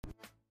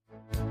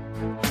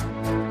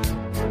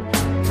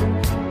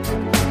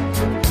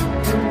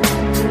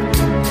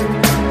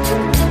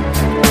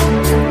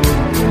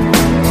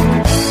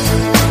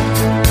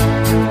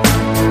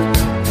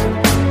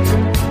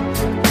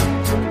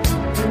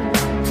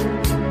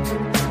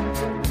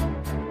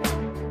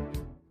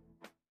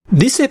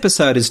This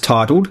episode is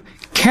titled,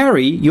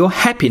 Carry Your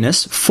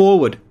Happiness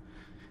Forward.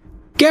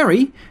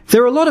 Gary,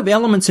 there are a lot of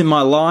elements in my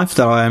life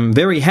that I am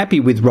very happy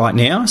with right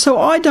now, so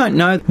I don't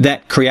know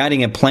that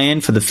creating a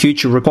plan for the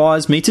future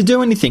requires me to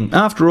do anything.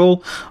 After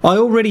all, I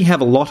already have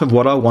a lot of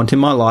what I want in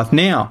my life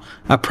now,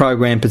 a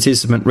program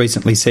participant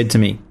recently said to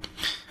me.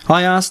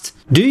 I asked,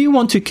 do you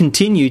want to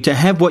continue to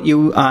have what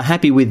you are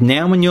happy with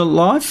now in your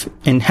life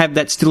and have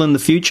that still in the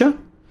future?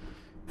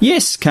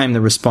 Yes, came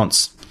the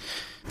response.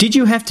 Did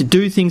you have to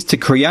do things to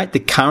create the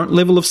current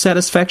level of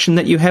satisfaction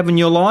that you have in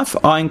your life?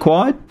 I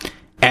inquired.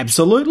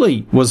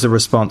 Absolutely, was the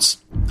response.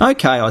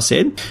 Okay, I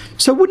said.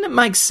 So wouldn't it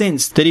make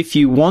sense that if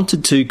you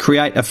wanted to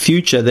create a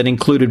future that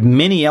included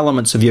many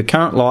elements of your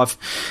current life,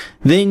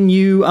 then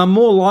you are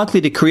more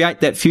likely to create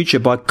that future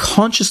by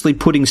consciously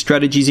putting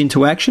strategies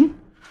into action?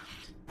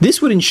 This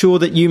would ensure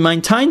that you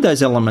maintain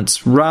those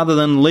elements rather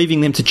than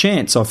leaving them to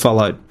chance, I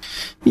followed.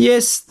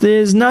 Yes,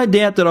 there's no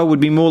doubt that I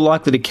would be more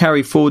likely to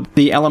carry forward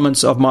the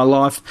elements of my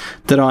life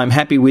that I am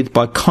happy with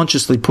by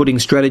consciously putting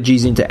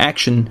strategies into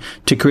action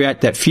to create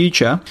that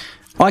future.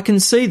 I can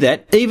see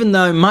that, even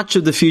though much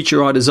of the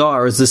future I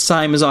desire is the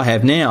same as I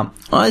have now,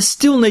 I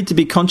still need to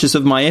be conscious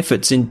of my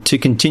efforts to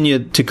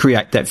continue to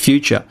create that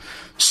future.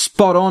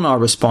 Spot on, I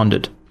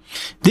responded.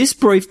 This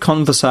brief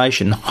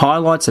conversation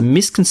highlights a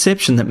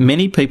misconception that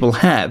many people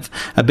have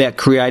about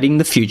creating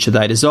the future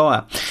they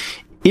desire.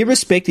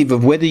 Irrespective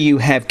of whether you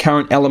have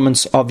current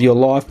elements of your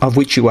life of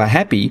which you are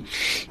happy,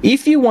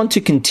 if you want to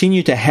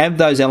continue to have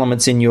those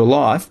elements in your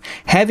life,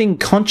 having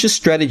conscious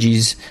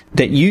strategies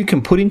that you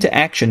can put into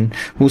action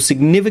will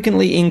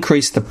significantly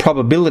increase the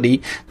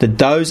probability that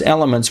those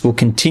elements will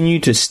continue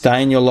to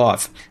stay in your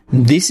life.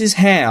 This is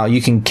how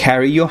you can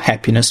carry your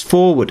happiness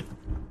forward.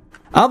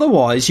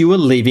 Otherwise, you are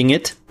leaving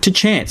it to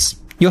chance.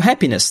 Your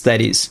happiness, that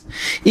is.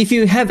 If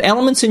you have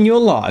elements in your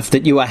life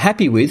that you are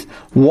happy with,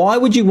 why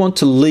would you want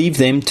to leave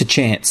them to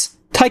chance?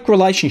 Take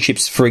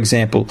relationships, for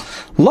example.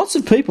 Lots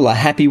of people are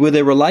happy with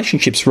their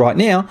relationships right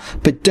now,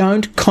 but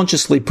don't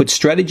consciously put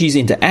strategies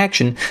into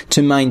action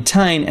to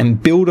maintain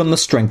and build on the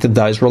strength of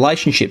those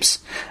relationships.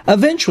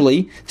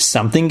 Eventually,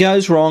 something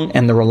goes wrong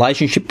and the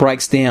relationship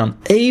breaks down,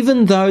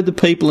 even though the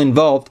people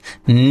involved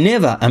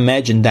never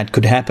imagined that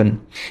could happen.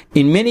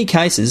 In many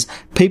cases,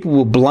 people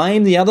will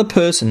blame the other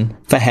person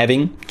for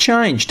having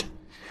changed.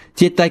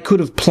 Yet they could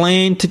have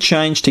planned to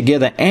change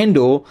together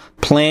and/or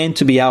planned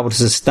to be able to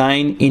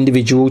sustain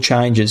individual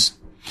changes.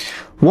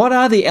 What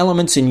are the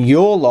elements in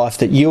your life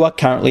that you are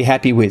currently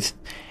happy with?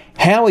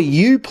 How are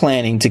you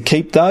planning to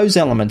keep those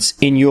elements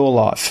in your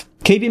life?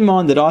 Keep in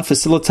mind that I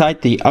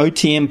facilitate the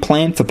OTM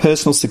Plan for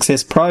Personal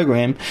Success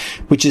program,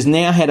 which has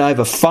now had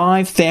over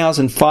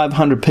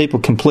 5,500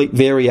 people complete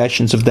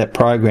variations of that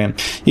program.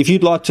 If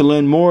you'd like to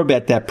learn more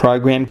about that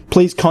program,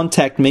 please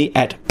contact me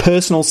at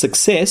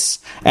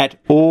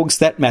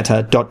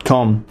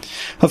personalsuccess@orgsthatmatter.com.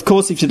 Of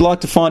course, if you'd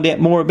like to find out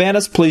more about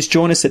us, please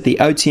join us at the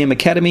OTM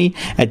Academy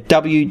at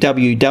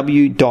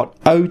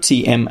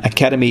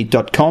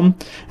www.otmacademy.com,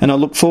 and I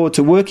look forward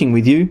to working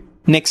with you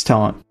next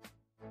time.